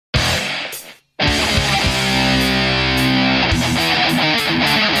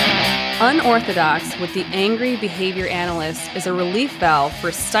Unorthodox with the Angry Behavior Analyst is a relief valve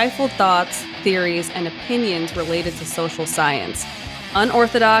for stifled thoughts, theories, and opinions related to social science.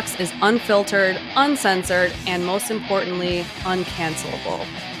 Unorthodox is unfiltered, uncensored, and most importantly, uncancelable.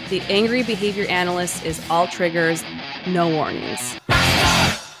 The Angry Behavior Analyst is all triggers, no warnings.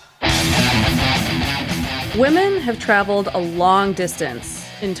 Women have traveled a long distance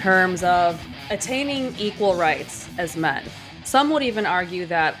in terms of attaining equal rights as men. Some would even argue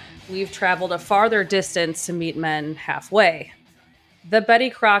that we've traveled a farther distance to meet men halfway. The Betty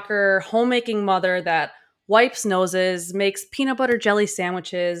Crocker homemaking mother that wipes noses, makes peanut butter jelly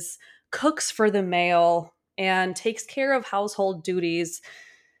sandwiches, cooks for the mail, and takes care of household duties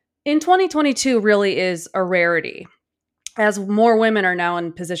in 2022 really is a rarity, as more women are now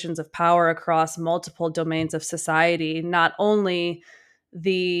in positions of power across multiple domains of society, not only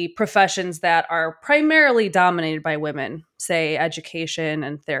the professions that are primarily dominated by women, say education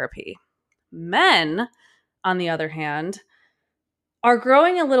and therapy. Men, on the other hand, are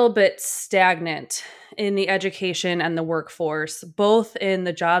growing a little bit stagnant in the education and the workforce, both in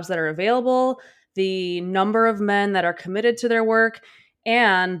the jobs that are available, the number of men that are committed to their work,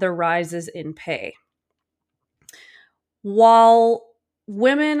 and the rises in pay. While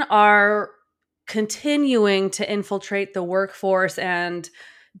women are continuing to infiltrate the workforce and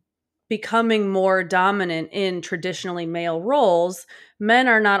becoming more dominant in traditionally male roles, men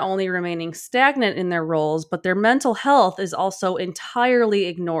are not only remaining stagnant in their roles, but their mental health is also entirely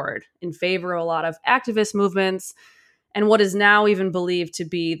ignored in favor of a lot of activist movements and what is now even believed to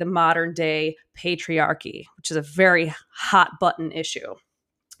be the modern day patriarchy, which is a very hot button issue.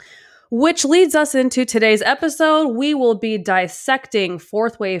 Which leads us into today's episode. We will be dissecting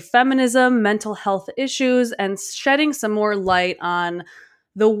fourth wave feminism, mental health issues, and shedding some more light on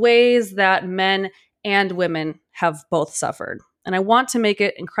the ways that men and women have both suffered. And I want to make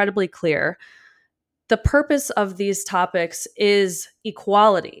it incredibly clear. The purpose of these topics is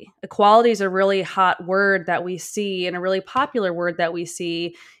equality. Equality is a really hot word that we see and a really popular word that we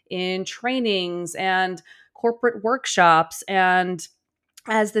see in trainings and corporate workshops and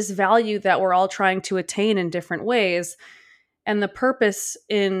as this value that we're all trying to attain in different ways. And the purpose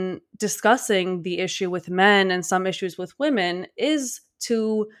in discussing the issue with men and some issues with women is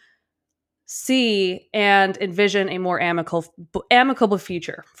to see and envision a more amicable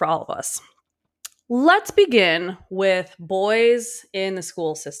future for all of us. Let's begin with boys in the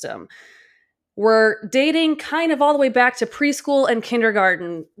school system. We're dating kind of all the way back to preschool and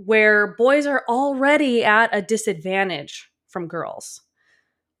kindergarten, where boys are already at a disadvantage from girls.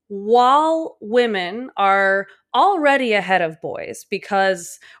 While women are already ahead of boys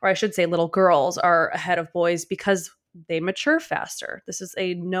because, or I should say little girls are ahead of boys because they mature faster. This is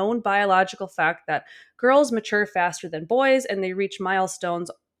a known biological fact that girls mature faster than boys and they reach milestones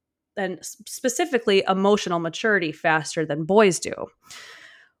and specifically emotional maturity faster than boys do,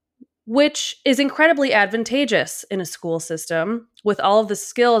 which is incredibly advantageous in a school system with all of the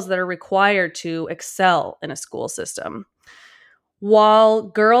skills that are required to excel in a school system. While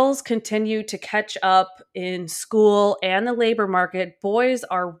girls continue to catch up in school and the labor market, boys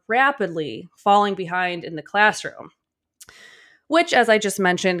are rapidly falling behind in the classroom, which, as I just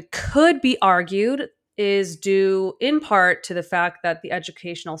mentioned, could be argued is due in part to the fact that the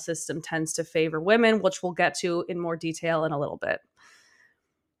educational system tends to favor women, which we'll get to in more detail in a little bit.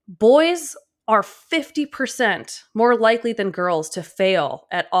 Boys are 50% more likely than girls to fail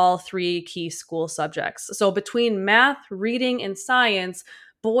at all three key school subjects. So between math, reading, and science,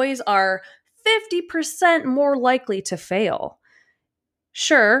 boys are 50% more likely to fail.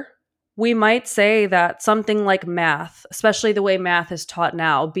 Sure, we might say that something like math, especially the way math is taught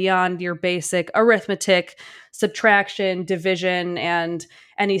now, beyond your basic arithmetic, subtraction, division, and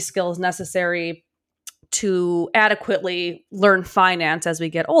any skills necessary to adequately learn finance as we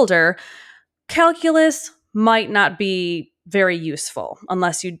get older, calculus might not be very useful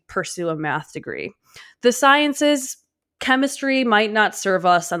unless you pursue a math degree. The sciences, chemistry might not serve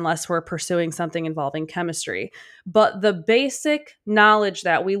us unless we're pursuing something involving chemistry. But the basic knowledge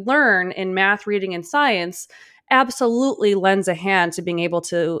that we learn in math, reading, and science absolutely lends a hand to being able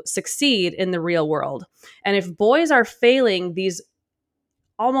to succeed in the real world. And if boys are failing these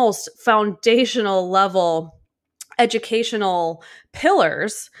almost foundational level educational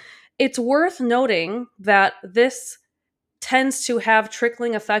pillars, it's worth noting that this tends to have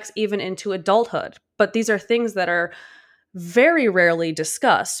trickling effects even into adulthood. But these are things that are very rarely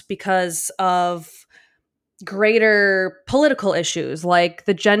discussed because of greater political issues like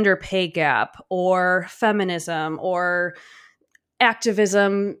the gender pay gap or feminism or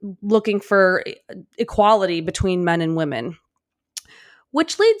activism looking for equality between men and women.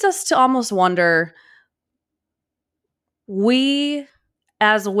 which leads us to almost wonder, we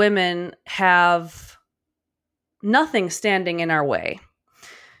as women have nothing standing in our way.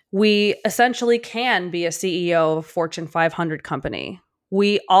 We essentially can be a CEO of a Fortune 500 company.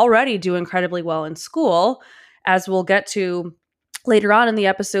 We already do incredibly well in school, as we'll get to later on in the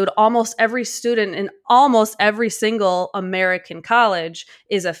episode. Almost every student in almost every single American college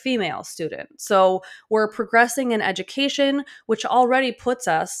is a female student. So we're progressing in education, which already puts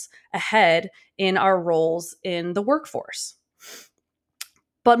us ahead in our roles in the workforce.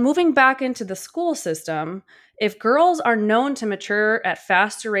 But moving back into the school system, if girls are known to mature at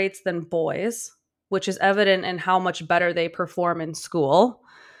faster rates than boys, which is evident in how much better they perform in school,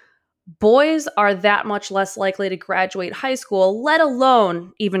 boys are that much less likely to graduate high school, let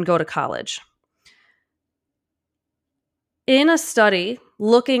alone even go to college. In a study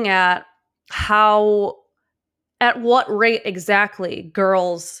looking at what rate exactly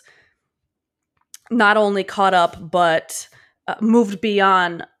girls not only caught up, but moved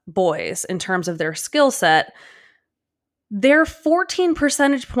beyond boys in terms of their skill set, they're 14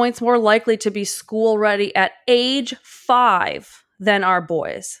 percentage points more likely to be school ready at age 5 than are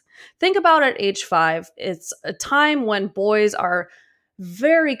boys. Think about at age 5, it's a time when boys are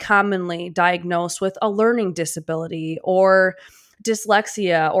very commonly diagnosed with a learning disability, or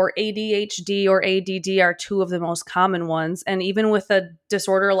dyslexia, or ADHD or ADD are two of the most common ones. And even with a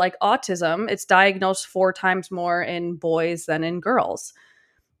disorder like autism, it's diagnosed 4 times more in boys than in girls.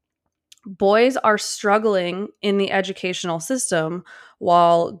 Boys are struggling in the educational system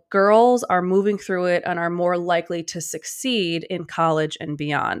while girls are moving through it and are more likely to succeed in college and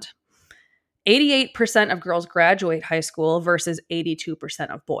beyond. 88% of girls graduate high school versus 82%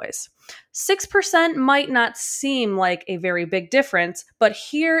 of boys. 6% might not seem like a very big difference, but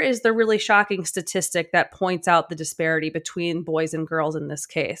here is the really shocking statistic that points out the disparity between boys and girls in this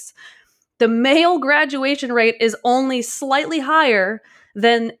case. The male graduation rate is only slightly higher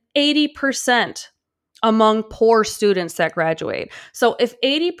than 80% among poor students that graduate. So if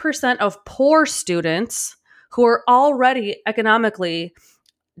 80% of poor students who are already economically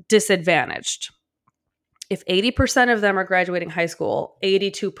disadvantaged, if 80% of them are graduating high school,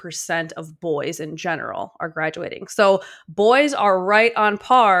 82% of boys in general are graduating. So boys are right on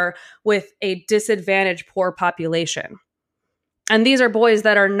par with a disadvantaged poor population. And these are boys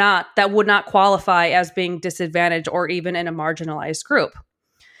that would not qualify as being disadvantaged or even in a marginalized group.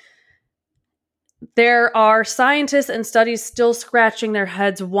 There are scientists and studies still scratching their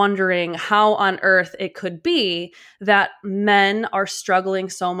heads wondering how on earth it could be that men are struggling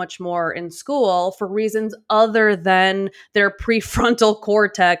so much more in school for reasons other than their prefrontal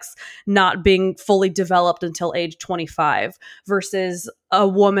cortex not being fully developed until age 25 versus a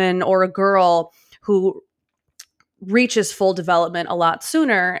woman or a girl who reaches full development a lot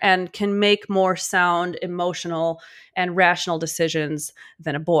sooner and can make more sound, emotional, and rational decisions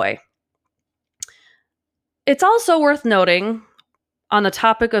than a boy. It's also worth noting, on the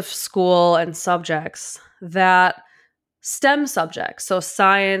topic of school and subjects, that STEM subjects, so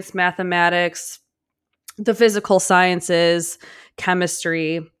science, mathematics, the physical sciences,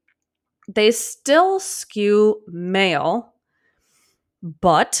 chemistry, they still skew male,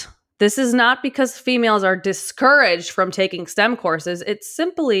 but this is not because females are discouraged from taking STEM courses. It's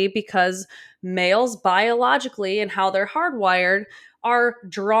simply because males biologically and how they're hardwired are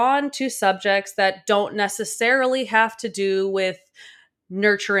drawn to subjects that don't necessarily have to do with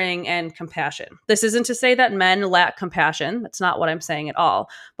nurturing and compassion. This isn't to say that men lack compassion. That's not what I'm saying at all.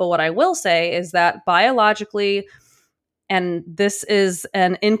 But what I will say is that biologically, and this is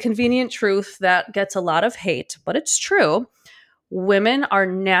an inconvenient truth that gets a lot of hate, but it's true, women are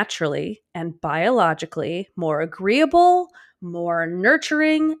naturally and biologically more agreeable, more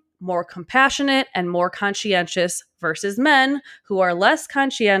nurturing, more compassionate, and more conscientious versus men who are less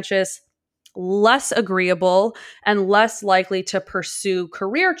conscientious, less agreeable, and less likely to pursue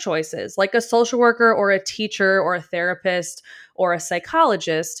career choices like a social worker or a teacher or a therapist or a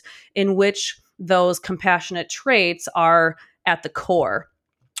psychologist, in which those compassionate traits are at the core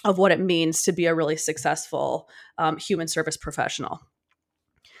of what it means to be a really successful human service professional.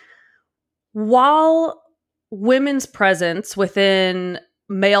 While women's presence within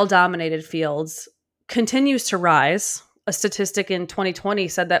male-dominated fields continues to rise, a statistic in 2020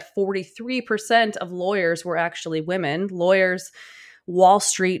 said that 43% of lawyers were actually women. Lawyers, Wall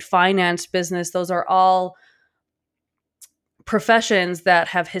Street, finance, business, those are all professions that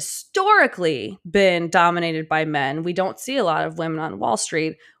have historically been dominated by men. We don't see a lot of women on Wall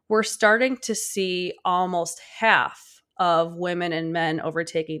Street. We're starting to see almost half of women and men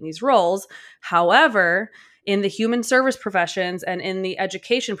overtaking these roles. However, in the human service professions and in the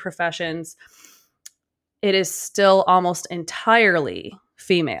education professions, it is still almost entirely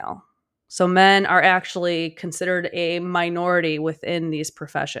female. So men are actually considered a minority within these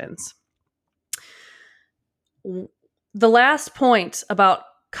professions. The last point about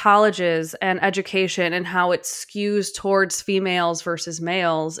colleges and education and how it skews towards females versus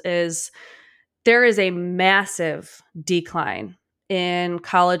males is there is a massive decline in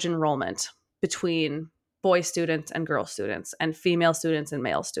college enrollment between boy students and girl students and female students and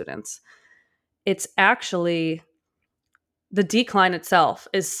male students. It's actually, the decline itself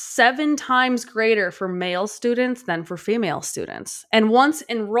is 7 times greater for male students than for female students. And once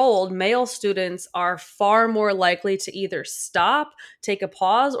enrolled, male students are far more likely to either stop, take a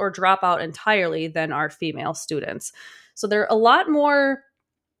pause, or drop out entirely than are female students. So they're a lot more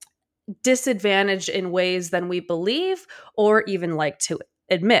disadvantaged in ways than we believe or even like to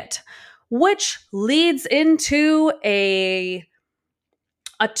admit, which leads into a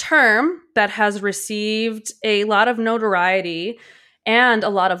term that has received a lot of notoriety and a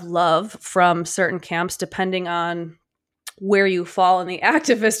lot of love from certain camps, depending on where you fall in the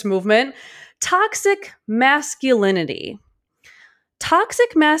activist movement: toxic masculinity.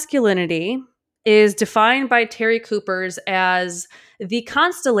 Toxic masculinity is defined by Terry Kupers as the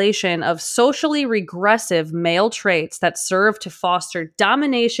constellation of socially regressive male traits that serve to foster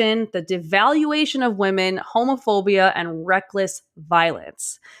domination, the devaluation of women, homophobia, and reckless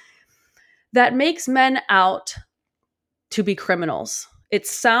violence that makes men out to be criminals. It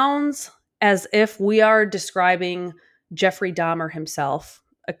sounds as if we are describing Jeffrey Dahmer himself,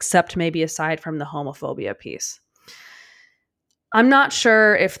 except maybe aside from the homophobia piece. I'm not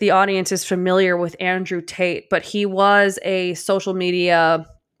sure if the audience is familiar with Andrew Tate, but he was a social media,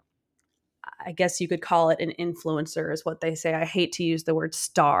 I guess you could call it an influencer, is what they say. I hate to use the word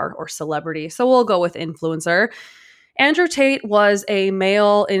star or celebrity, so we'll go with influencer. Andrew Tate was a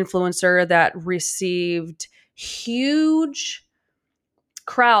male influencer that received huge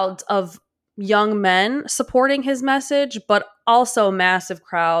crowds of young men supporting his message, but also massive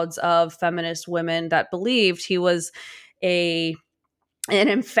crowds of feminist women that believed he was an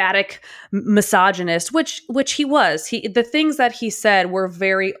emphatic misogynist, which he was. The things that he said were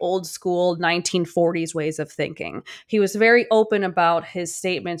very old school 1940s ways of thinking. He was very open about his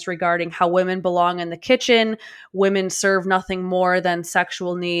statements regarding how women belong in the kitchen, women serve nothing more than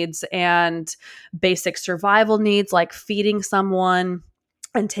sexual needs and basic survival needs like feeding someone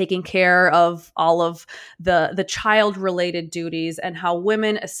and taking care of all of the child related duties, and how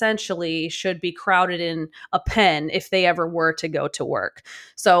women essentially should be crowded in a pen if they ever were to go to work.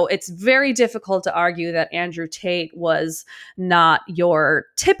 So it's very difficult to argue that Andrew Tate was not your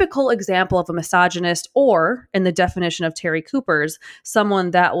typical example of a misogynist, or, in the definition of Terry Kupers,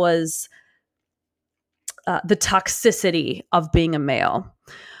 someone that was the toxicity of being a male.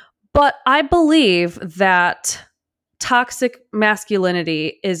 But I believe that toxic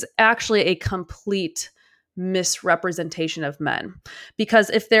masculinity is actually a complete misrepresentation of men.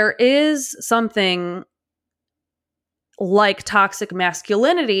 Because if there is something like toxic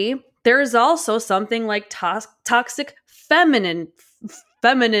masculinity, there is also something like toxic feminineness,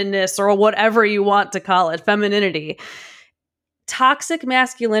 or whatever you want to call it, femininity. Toxic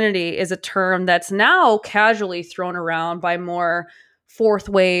masculinity is a term that's now casually thrown around by more fourth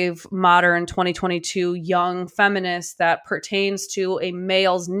wave, modern 2022 young feminists that pertains to a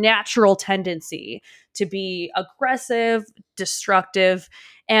male's natural tendency to be aggressive, destructive,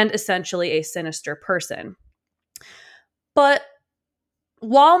 and essentially a sinister person. But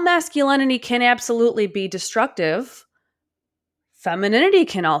while masculinity can absolutely be destructive, femininity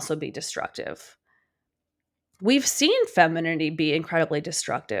can also be destructive. We've seen femininity be incredibly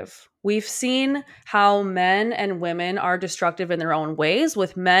destructive. We've seen how men and women are destructive in their own ways,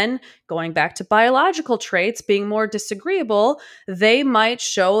 with men, going back to biological traits, being more disagreeable. They might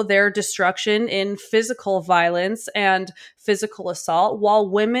show their destruction in physical violence and physical assault, while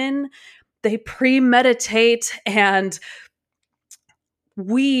women, they premeditate and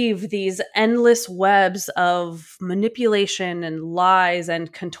weave these endless webs of manipulation and lies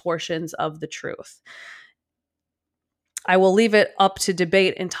and contortions of the truth. I will leave it up to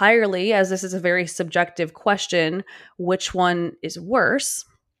debate entirely, as this is a very subjective question, which one is worse.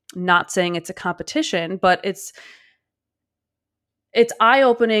 Not saying it's a competition, but it's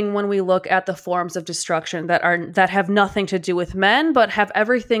eye-opening when we look at the forms of destruction that have nothing to do with men, but have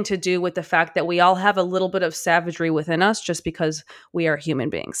everything to do with the fact that we all have a little bit of savagery within us just because we are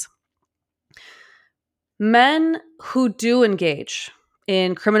human beings. Men who do engage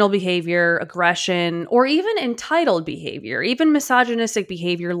in criminal behavior, aggression, or even entitled behavior, even misogynistic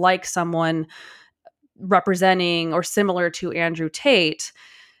behavior, like someone representing or similar to Andrew Tate,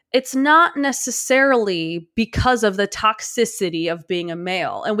 it's not necessarily because of the toxicity of being a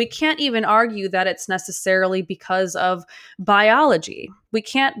male. And we can't even argue that it's necessarily because of biology. We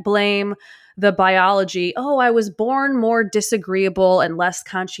can't blame the biology. Oh, I was born more disagreeable and less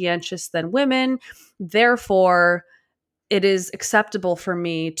conscientious than women. Therefore, it is acceptable for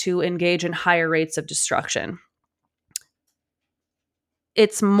me to engage in higher rates of destruction.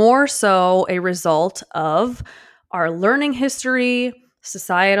 It's more so a result of our learning history,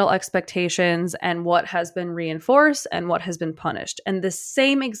 societal expectations, and what has been reinforced and what has been punished. And the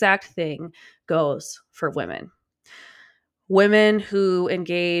same exact thing goes for women. Women who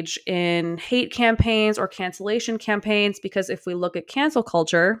engage in hate campaigns or cancellation campaigns, because if we look at cancel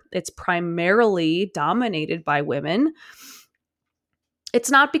culture, it's primarily dominated by women.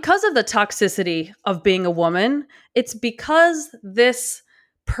 It's not because of the toxicity of being a woman. It's because this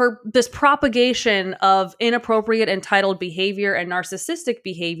propagation of inappropriate, entitled behavior and narcissistic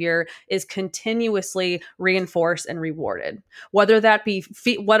behavior is continuously reinforced and rewarded. Whether that be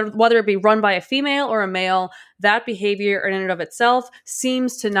whether it be run by a female or a male, that behavior in and of itself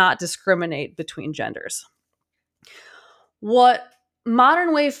seems to not discriminate between genders. What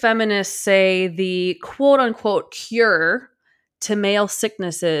modern wave feminists say the quote unquote cure to male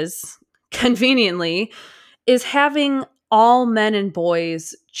sicknesses, conveniently, is having all men and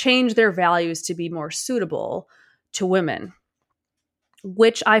boys change their values to be more suitable to women,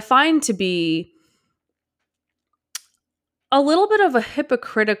 which I find to be a little bit of a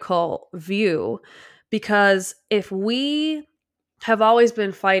hypocritical view, because if we have always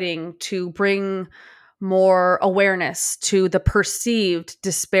been fighting to bring more awareness to the perceived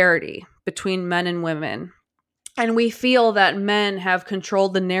disparity between men and women, and we feel that men have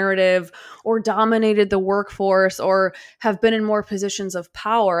controlled the narrative or dominated the workforce or have been in more positions of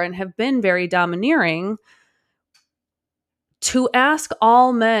power and have been very domineering, to ask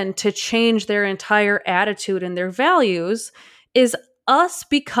all men to change their entire attitude and their values is us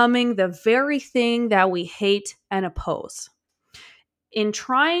becoming the very thing that we hate and oppose. In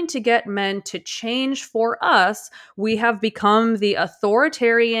trying to get men to change for us, we have become the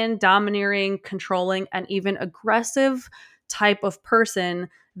authoritarian, domineering, controlling, and even aggressive type of person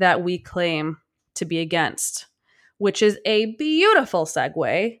that we claim to be against, which is a beautiful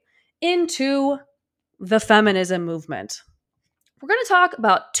segue into the feminism movement. We're going to talk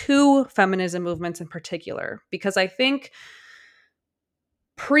about two feminism movements in particular, because I think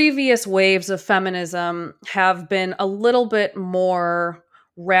previous waves of feminism have been a little bit more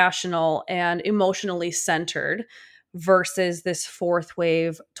rational and emotionally centered versus this fourth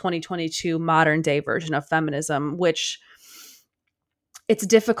wave 2022 modern day version of feminism, which it's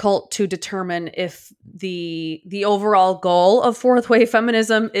difficult to determine if the overall goal of fourth wave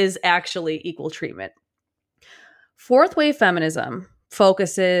feminism is actually equal treatment. Fourth wave feminism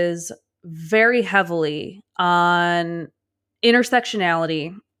focuses very heavily on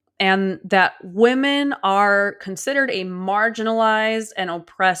intersectionality and that women are considered a marginalized and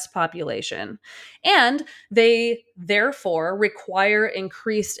oppressed population. And they therefore require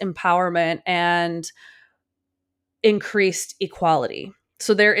increased empowerment and increased equality.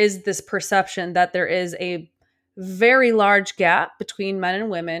 So there is this perception that there is a very large gap between men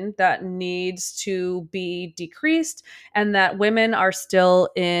and women that needs to be decreased, and that women are still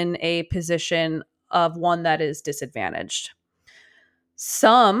in a position of one that is disadvantaged.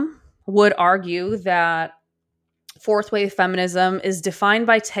 Some would argue that fourth wave feminism is defined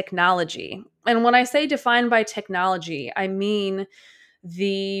by technology. And when I say defined by technology, I mean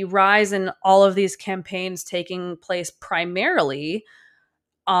the rise in all of these campaigns taking place primarily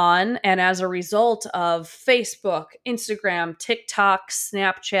on and as a result of Facebook, Instagram, TikTok,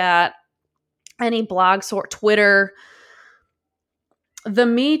 Snapchat, any blog sort, Twitter. The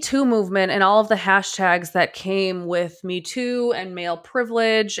Me Too movement and all of the hashtags that came with Me Too and male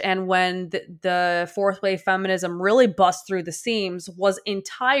privilege, and when the fourth wave feminism really bust through the seams, was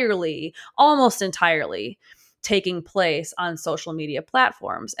almost entirely, taking place on social media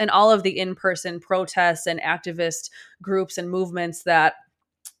platforms. And all of the in-person protests and activist groups and movements that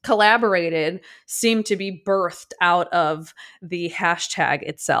collaborated seem to be birthed out of the hashtag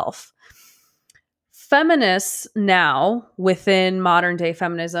itself. Feminists now within modern day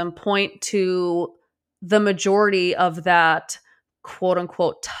feminism point to the majority of that quote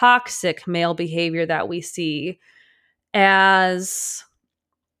unquote toxic male behavior that we see as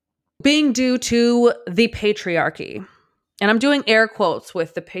being due to the patriarchy. And I'm doing air quotes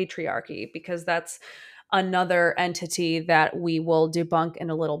with the patriarchy because that's another entity that we will debunk in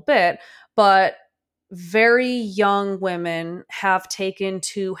a little bit. But very young women have taken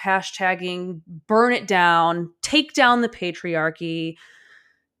to hashtagging burn it down, take down the patriarchy,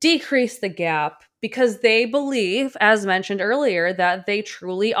 decrease the gap, because they believe, as mentioned earlier, that they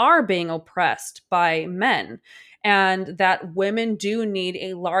truly are being oppressed by men and that women do need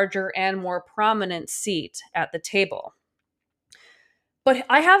a larger and more prominent seat at the table. But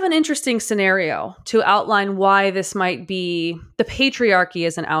I have an interesting scenario to outline why this might be the patriarchy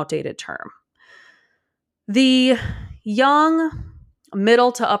is an outdated term. The young,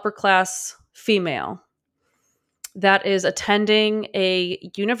 middle to upper class female that is attending a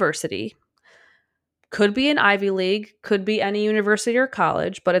university, could be an Ivy League, could be any university or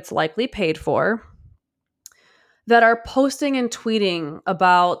college, but it's likely paid for, that are posting and tweeting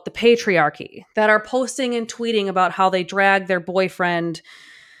about the patriarchy, that are posting and tweeting about how they drag their boyfriend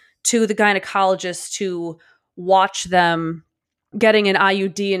to the gynecologist to watch them getting an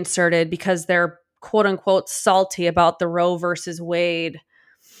IUD inserted because they're quote unquote salty about the Roe versus Wade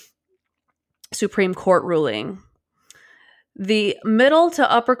Supreme Court ruling. The middle to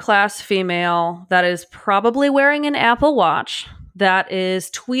upper class female that is probably wearing an Apple Watch, that is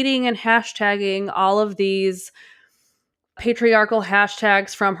tweeting and hashtagging all of these patriarchal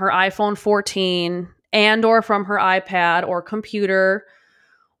hashtags from her iPhone 14 and or from her iPad or computer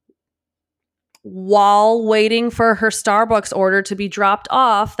while waiting for her Starbucks order to be dropped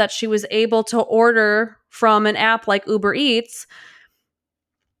off that she was able to order from an app like Uber Eats.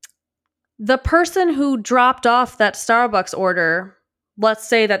 The person who dropped off that Starbucks order, let's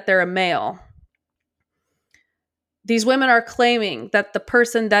say that they're a male. These women are claiming that the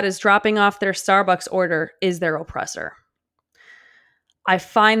person that is dropping off their Starbucks order is their oppressor. I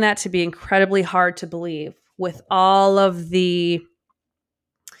find that to be incredibly hard to believe with all of the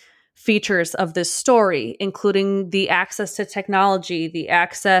features of this story, including the access to technology, the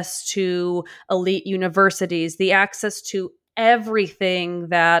access to elite universities, the access to everything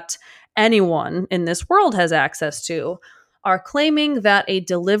that anyone in this world has access to, are claiming that a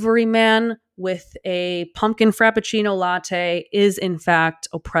delivery man with a pumpkin frappuccino latte is in fact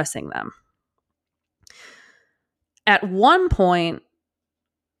oppressing them. At one point,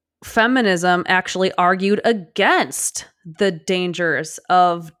 feminism actually argued against the dangers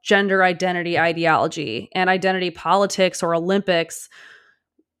of gender identity ideology and identity politics or Olympics.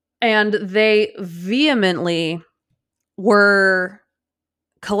 And they vehemently were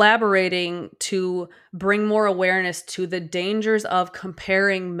collaborating to bring more awareness to the dangers of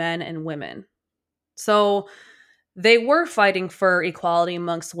comparing men and women. So they were fighting for equality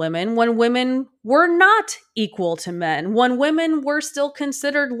amongst women when women were not equal to men, when women were still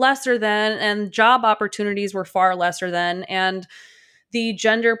considered lesser than, and job opportunities were far lesser than, and the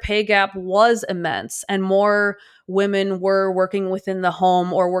gender pay gap was immense, and more women were working within the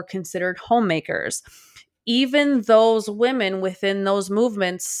home or were considered homemakers. Even those women within those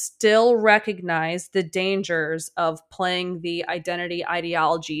movements still recognize the dangers of playing the identity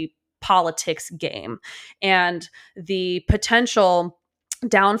ideology politics game and the potential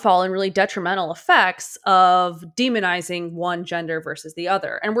downfall and really detrimental effects of demonizing one gender versus the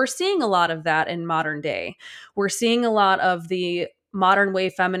other. And we're seeing a lot of that in modern day. We're seeing a lot of the modern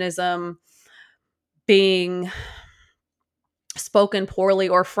wave feminism being spoken poorly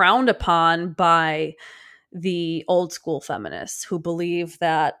or frowned upon by the old school feminists who believe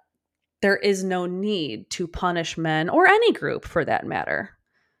that there is no need to punish men or any group for that matter.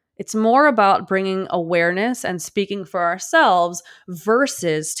 It's more about bringing awareness and speaking for ourselves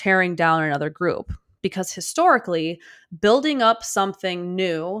versus tearing down another group. Because historically, building up something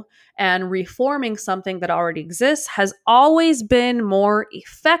new and reforming something that already exists has always been more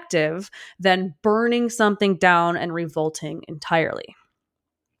effective than burning something down and revolting entirely.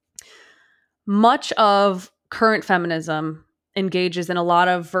 Much of current feminism engages in a lot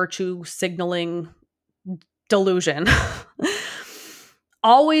of virtue signaling delusion.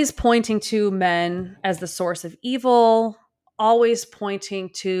 Always pointing to men as the source of evil, always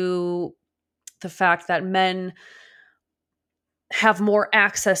pointing to the fact that men have more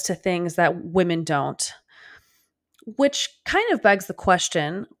access to things that women don't, which kind of begs the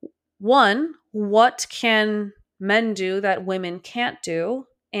question, one, what can men do that women can't do?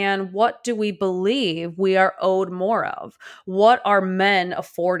 And what do we believe we are owed more of? What are men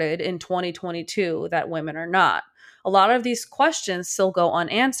afforded in 2022 that women are not? A lot of these questions still go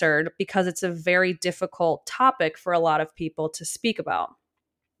unanswered because it's a very difficult topic for a lot of people to speak about.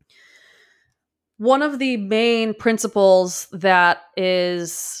 One of the main principles that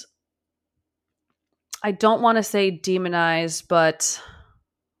is, I don't want to say demonized, but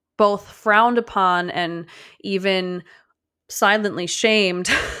both frowned upon and even silently shamed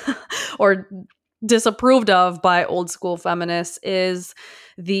or disapproved of by old school feminists is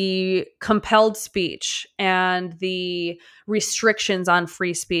the compelled speech and the restrictions on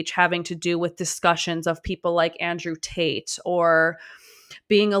free speech having to do with discussions of people like Andrew Tate, or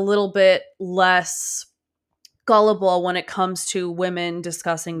being a little bit less gullible when it comes to women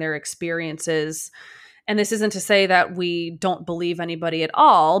discussing their experiences. And this isn't to say that we don't believe anybody at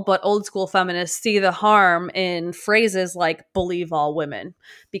all, but old school feminists see the harm in phrases like believe all women,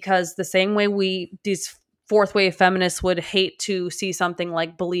 because the same way these fourth wave feminists would hate to see something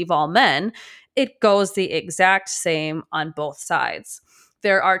like believe all men, it goes the exact same on both sides.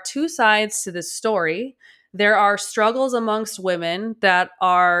 There are two sides to this story. There are struggles amongst women that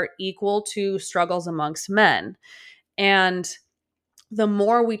are equal to struggles amongst men. And the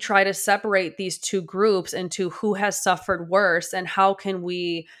more we try to separate these two groups into who has suffered worse and how can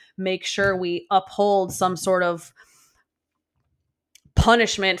we make sure we uphold some sort of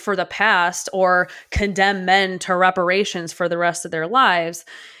punishment for the past or condemn men to reparations for the rest of their lives,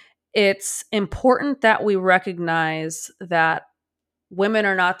 it's important that we recognize that women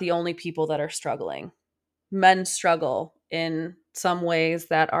are not the only people that are struggling. Men struggle in some ways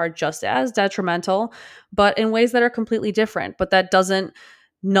that are just as detrimental, but in ways that are completely different. But that doesn't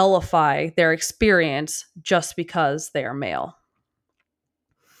nullify their experience just because they are male.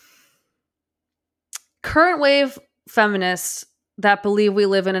 Current wave feminists that believe we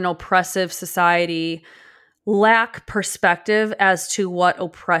live in an oppressive society lack perspective as to what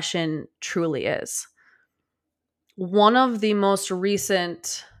oppression truly is. One of the most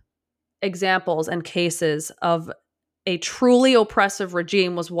recent examples and cases of a truly oppressive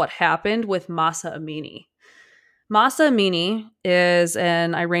regime was what happened with Mahsa Amini. Mahsa Amini is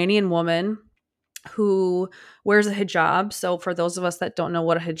an Iranian woman who wears a hijab. So for those of us that don't know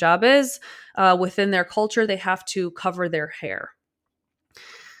what a hijab is, within their culture, they have to cover their hair.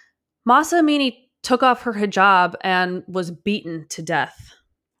 Mahsa Amini took off her hijab and was beaten to death.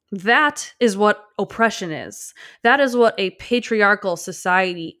 That is what oppression is. That is what a patriarchal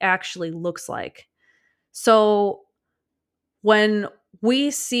society actually looks like. So when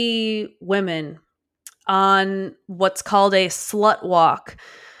we see women on what's called a slut walk,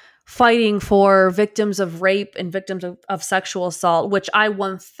 fighting for victims of rape and victims of sexual assault, which I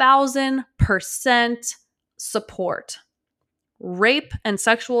 1000% support. Rape and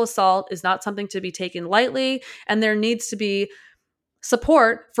sexual assault is not something to be taken lightly, and there needs to be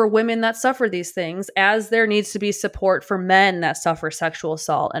support for women that suffer these things, as there needs to be support for men that suffer sexual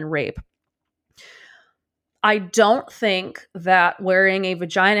assault and rape. I don't think that wearing a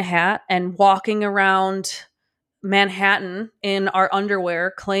vagina hat and walking around Manhattan in our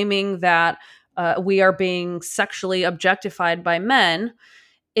underwear claiming that we are being sexually objectified by men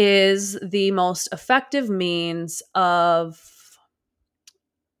is the most effective means of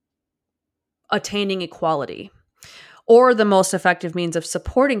attaining equality, or the most effective means of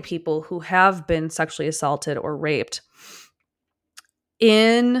supporting people who have been sexually assaulted or raped.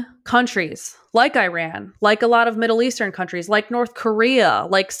 In countries like Iran, like a lot of Middle Eastern countries, like North Korea,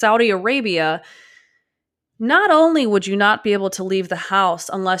 like Saudi Arabia, not only would you not be able to leave the house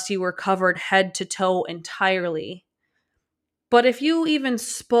unless you were covered head to toe entirely, but if you even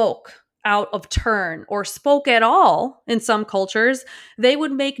spoke out of turn or spoke at all in some cultures, they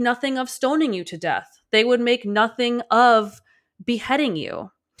would make nothing of stoning you to death. They would make nothing of beheading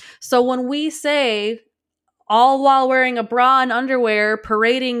you. So when we say, all while wearing a bra and underwear,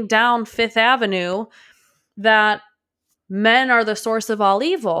 parading down Fifth Avenue, that men are the source of all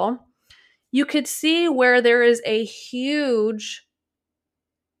evil, you could see where there is a huge,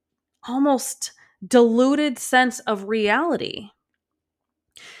 almost diluted sense of reality.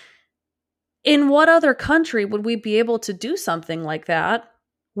 In what other country would we be able to do something like that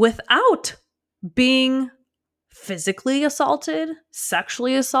without being physically assaulted,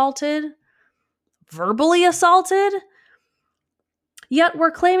 sexually assaulted, verbally assaulted? Yet we're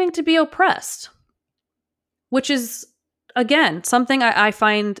claiming to be oppressed, which is, again, something I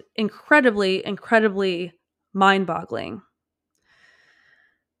find incredibly, incredibly mind-boggling.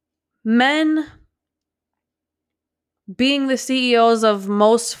 Men being the CEOs of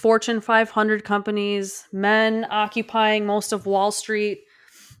most Fortune 500 companies, men occupying most of Wall Street,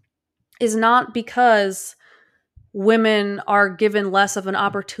 is not because women are given less of an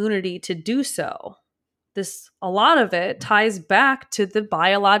opportunity to do so. A lot of it ties back to the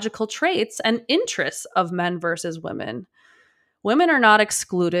biological traits and interests of men versus women. Women are not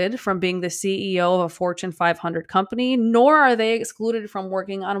excluded from being the CEO of a Fortune 500 company, nor are they excluded from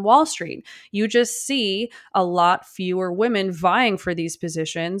working on Wall Street. You just see a lot fewer women vying for these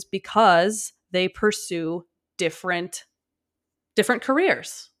positions because they pursue different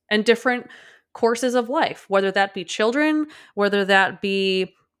careers and different courses of life, whether that be children, whether that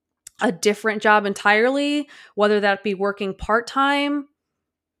be a different job entirely, whether that be working part-time.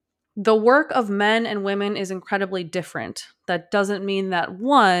 The work of men and women is incredibly different. That doesn't mean that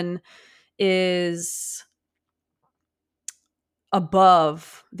one is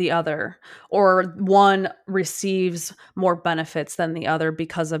above the other or one receives more benefits than the other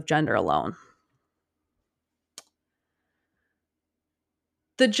because of gender alone.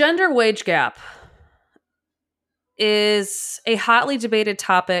 The gender wage gap is a hotly debated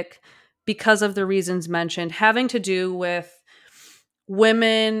topic because of the reasons mentioned, having to do with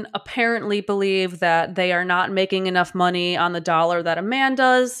women apparently believe that they are not making enough money on the dollar that a man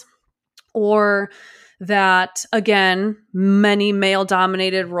does, or that, again, many male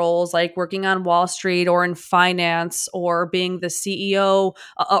dominated roles like working on Wall Street or in finance or being the CEO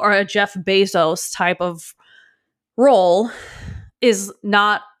or a Jeff Bezos type of role is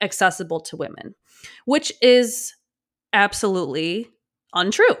not accessible to women, which is absolutely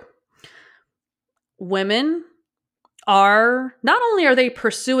untrue. Women are not only are they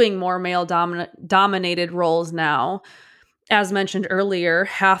pursuing more male dominated roles now, as mentioned earlier,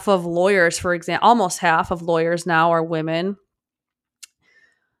 half of lawyers, for example, almost half of lawyers now are women.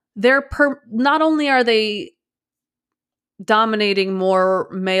 Not only are they dominating more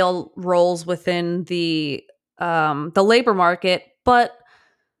male roles within the labor market, but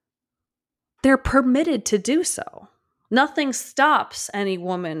they're permitted to do so. Nothing stops any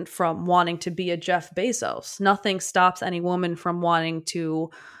woman from wanting to be a Jeff Bezos. Nothing stops any woman from wanting to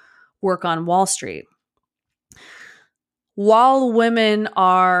work on Wall Street. While women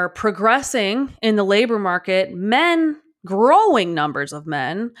are progressing in the labor market, growing numbers of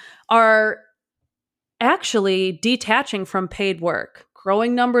men, are actually detaching from paid work.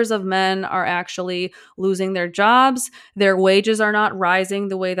 Growing numbers of men are actually losing their jobs. Their wages are not rising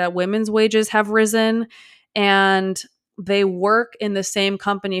the way that women's wages have risen. And they work in the same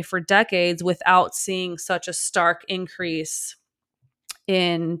company for decades without seeing such a stark increase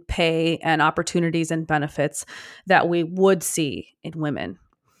in pay and opportunities and benefits that we would see in women.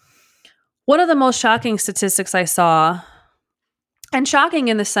 One of the most shocking statistics I saw, and shocking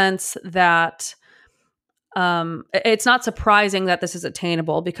in the sense that it's not surprising that this is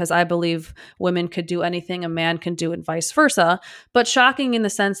attainable because I believe women could do anything a man can do and vice versa. But shocking in the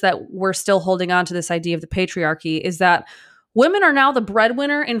sense that we're still holding on to this idea of the patriarchy is that women are now the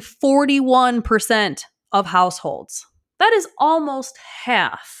breadwinner in 41% of households. That is almost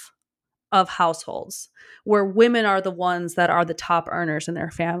half of households where women are the ones that are the top earners in their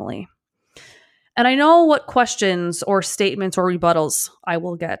family. And I know what questions or statements or rebuttals I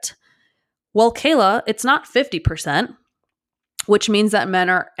will get. Well, Kayla, it's not 50%, which means that men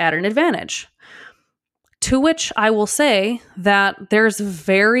are at an advantage. To which I will say that there's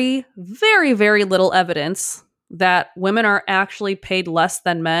very, very, very little evidence that women are actually paid less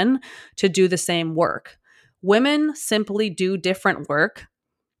than men to do the same work. Women simply do different work,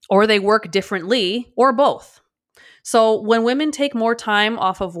 or they work differently, or both. So when women take more time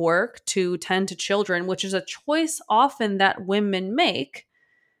off of work to tend to children, which is a choice often that women make,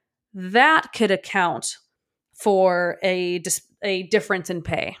 that could account for a difference in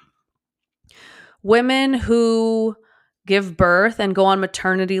pay. Women who give birth and go on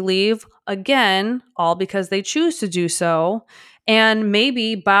maternity leave, again, all because they choose to do so, and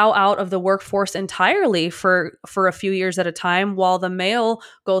maybe bow out of the workforce entirely for a few years at a time while the male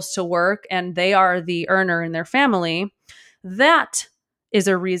goes to work and they are the earner in their family. That is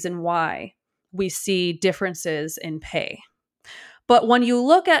a reason why we see differences in pay. But when you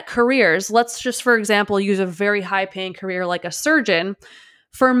look at careers, let's just, for example, use a very high paying career like a surgeon.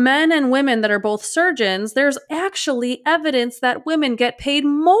 For men and women that are both surgeons, there's actually evidence that women get paid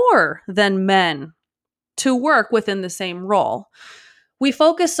more than men to work within the same role. We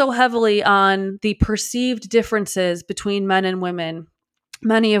focus so heavily on the perceived differences between men and women,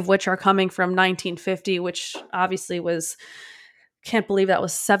 many of which are coming from 1950, which obviously can't believe that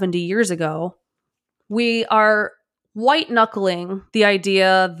was 70 years ago. We are white knuckling the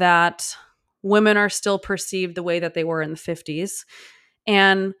idea that women are still perceived the way that they were in the 50s.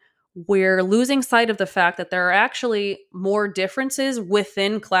 And we're losing sight of the fact that there are actually more differences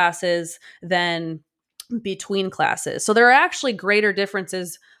within classes than between classes. So there are actually greater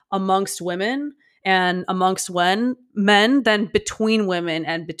differences amongst women and amongst men than between women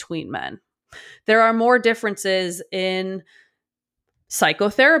and between men. There are more differences in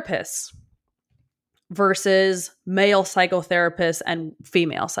psychotherapists versus male psychotherapists and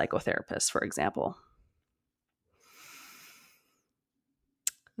female psychotherapists, for example.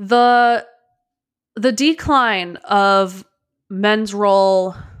 The decline of men's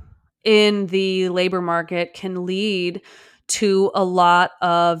role in the labor market can lead to a lot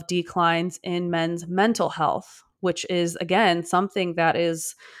of declines in men's mental health, which is, again, something that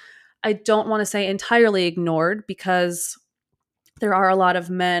is, I don't want to say entirely ignored, because there are a lot of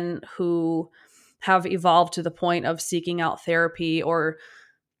men who have evolved to the point of seeking out therapy or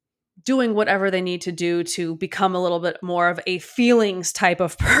doing whatever they need to do to become a little bit more of a feelings type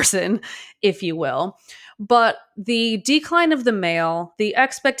of person, if you will. But the decline of the male, the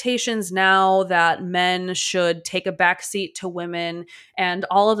expectations now that men should take a backseat to women, and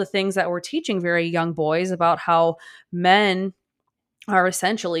all of the things that we're teaching very young boys about how men are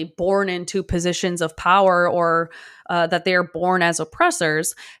essentially born into positions of power, or that they are born as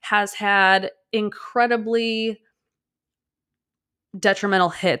oppressors, has had incredibly detrimental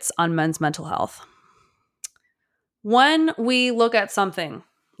hits on men's mental health. When we look at something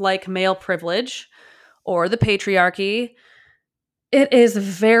like male privilege or the patriarchy, it is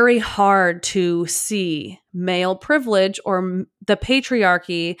very hard to see male privilege or the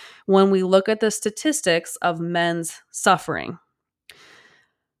patriarchy when we look at the statistics of men's suffering.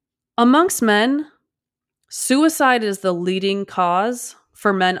 Amongst men, suicide is the leading cause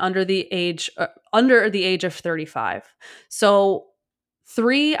for men under the age of 35. So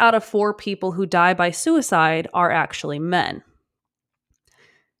 3 out of 4 people who die by suicide are actually men.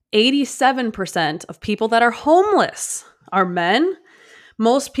 87% of people that are homeless are men.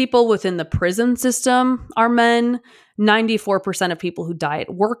 Most people within the prison system are men. 94% of people who die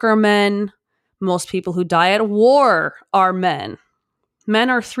at work are men. Most people who die at war are men. Men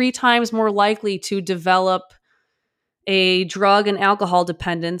are 3 times more likely to develop a drug and alcohol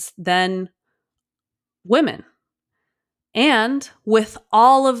dependence than women. And with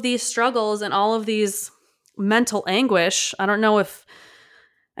all of these struggles and all of these mental anguish, I don't know if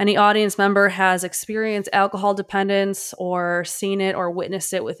any audience member has experienced alcohol dependence or seen it or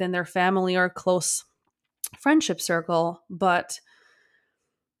witnessed it within their family or close friendship circle, but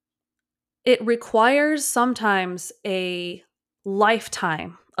it requires sometimes a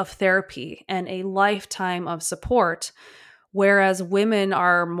lifetime of therapy and a lifetime of support, whereas women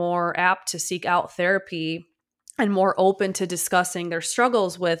are more apt to seek out therapy and more open to discussing their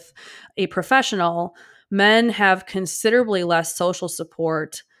struggles with a professional. Men have considerably less social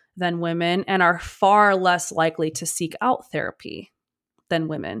support than women and are far less likely to seek out therapy than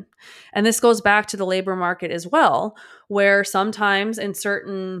women. And this goes back to the labor market as well, where sometimes in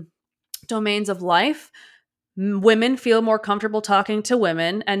certain domains of life, women feel more comfortable talking to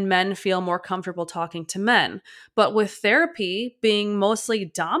women and men feel more comfortable talking to men. But with therapy being mostly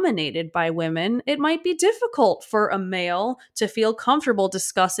dominated by women, it might be difficult for a male to feel comfortable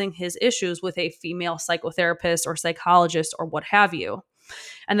discussing his issues with a female psychotherapist or psychologist or what have you.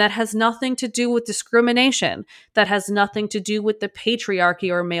 And that has nothing to do with discrimination. That has nothing to do with the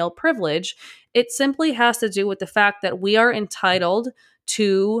patriarchy or male privilege. It simply has to do with the fact that we are entitled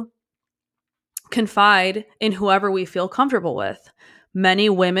to confide in whoever we feel comfortable with. Many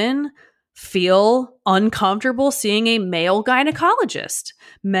women feel uncomfortable seeing a male gynecologist.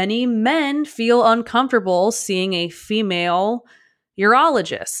 Many men feel uncomfortable seeing a female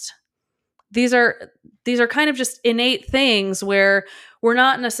urologist. These are kind of just innate things where we're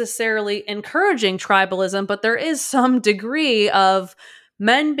not necessarily encouraging tribalism, but there is some degree of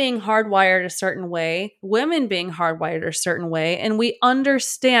men being hardwired a certain way, women being hardwired a certain way, and we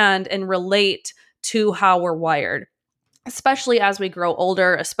understand and relate to how we're wired, especially as we grow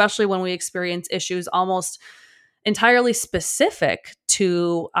older, especially when we experience issues almost entirely specific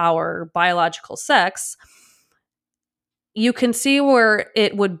to our biological sex. You can see where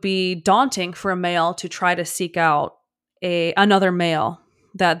it would be daunting for a male to try to seek out another male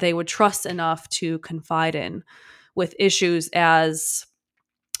that they would trust enough to confide in with issues as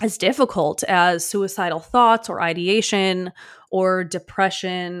difficult as suicidal thoughts or ideation or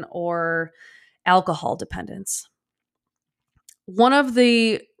depression or alcohol dependence. One of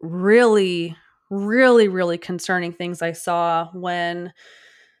the really, really, really concerning things I saw when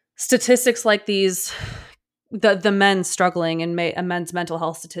statistics like these, the men struggling and men's mental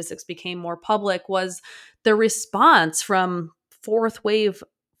health statistics became more public, was the response from fourth wave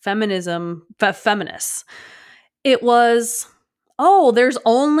feminists. It was, oh, there's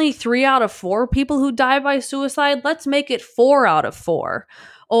only 3 out of 4 people who die by suicide. Let's make it 4 out of 4.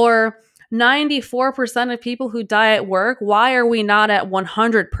 Or 94% of people who die at work. Why are we not at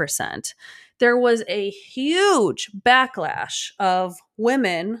 100%? There was a huge backlash of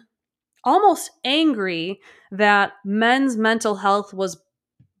women almost angry that men's mental health was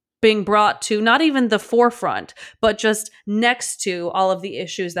being brought to not even the forefront, but just next to all of the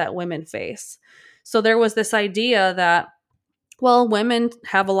issues that women face. So there was this idea that Well, women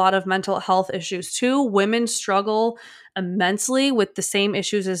have a lot of mental health issues too. Women struggle immensely with the same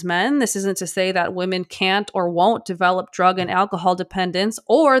issues as men. This isn't to say that women can't or won't develop drug and alcohol dependence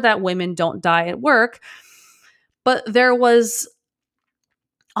or that women don't die at work. But there was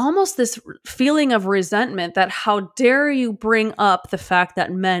almost this feeling of resentment that how dare you bring up the fact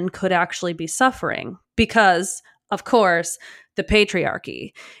that men could actually be suffering because, of course, the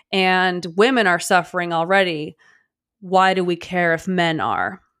patriarchy and women are suffering already. Why do we care if men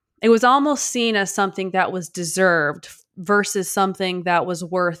are? It was almost seen as something that was deserved versus something that was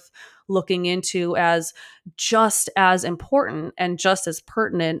worth looking into as just as important and just as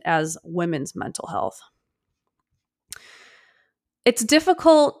pertinent as women's mental health. It's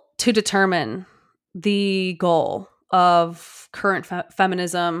difficult to determine the goal of current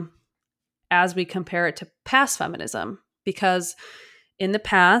feminism as we compare it to past feminism, because in the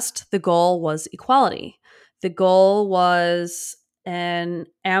past, the goal was equality. The goal was an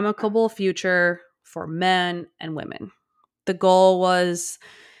amicable future for men and women. The goal was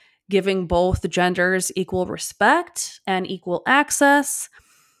giving both genders equal respect and equal access,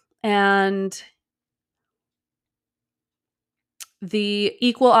 and the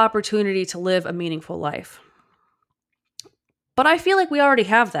equal opportunity to live a meaningful life. But I feel like we already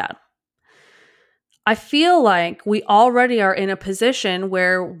have that. I feel like we already are in a position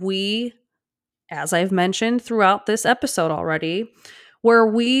where we, as I've mentioned throughout this episode already, where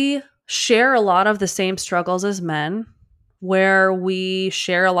we share a lot of the same struggles as men, where we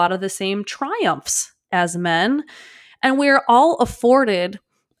share a lot of the same triumphs as men, and we're all afforded,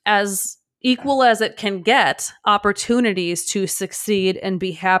 as equal as it can get, opportunities to succeed and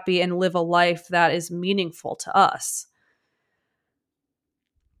be happy and live a life that is meaningful to us.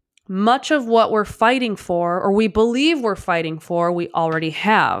 Much of what we're fighting for, or we believe we're fighting for, we already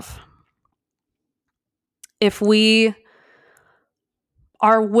have. If we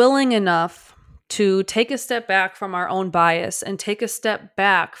are willing enough to take a step back from our own bias and take a step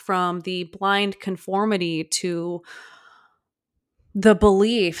back from the blind conformity to the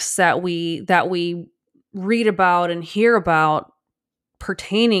beliefs that we read about and hear about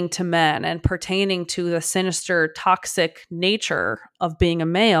pertaining to men and pertaining to the sinister, toxic nature of being a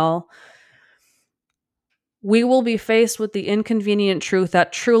male, we will be faced with the inconvenient truth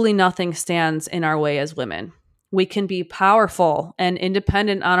that truly nothing stands in our way as women. We can be powerful and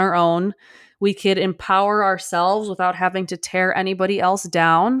independent on our own. We could empower ourselves without having to tear anybody else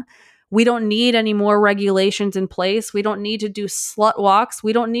down. We don't need any more regulations in place. We don't need to do slut walks.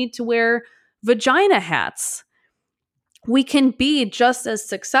 We don't need to wear vagina hats. We can be just as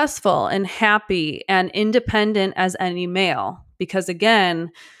successful and happy and independent as any male. Because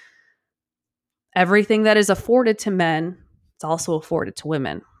again, everything that is afforded to men is also afforded to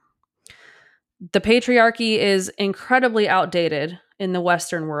women. The patriarchy is incredibly outdated in the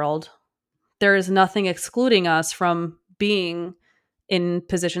Western world. There is nothing excluding us from being in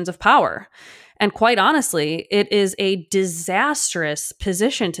positions of power. And quite honestly, it is a disastrous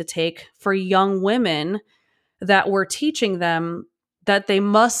position to take for young women that we're teaching them that they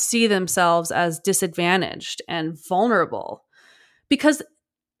must see themselves as disadvantaged and vulnerable, because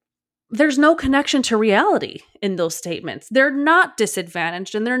there's no connection to reality in those statements. They're not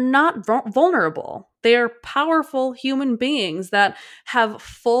disadvantaged and they're not vulnerable. They are powerful human beings that have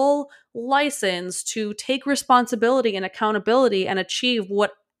full license to take responsibility and accountability and achieve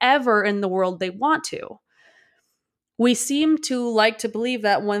whatever in the world they want to. We seem to like to believe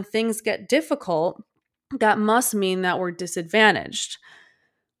that when things get difficult, that must mean that we're disadvantaged.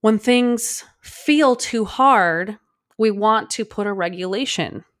 When things feel too hard, we want to put a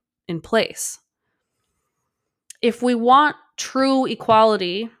regulation in place. If we want true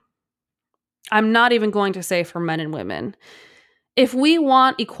equality, I'm not even going to say for men and women. If we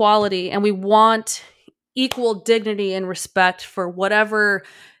want equality and we want equal dignity and respect for whatever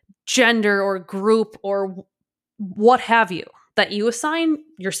gender or group or what have you that you assign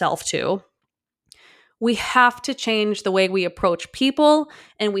yourself to, we have to change the way we approach people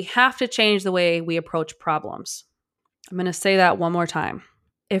and we have to change the way we approach problems. I'm going to say that one more time.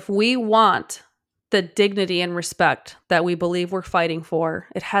 If we want the dignity and respect that we believe we're fighting for,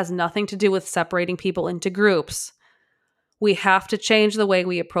 it has nothing to do with separating people into groups. We have to change the way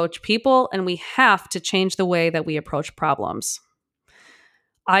we approach people, and we have to change the way that we approach problems.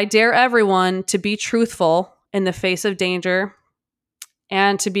 I dare everyone to be truthful in the face of danger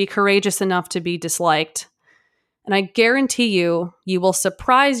and to be courageous enough to be disliked. And I guarantee you, you will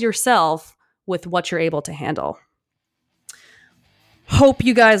surprise yourself with what you're able to handle. Hope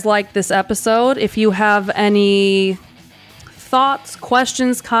you guys liked this episode. If you have any thoughts,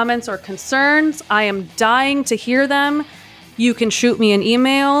 questions, comments, or concerns, I am dying to hear them. You can shoot me an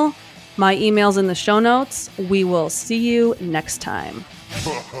email. My email's in the show notes. We will see you next time.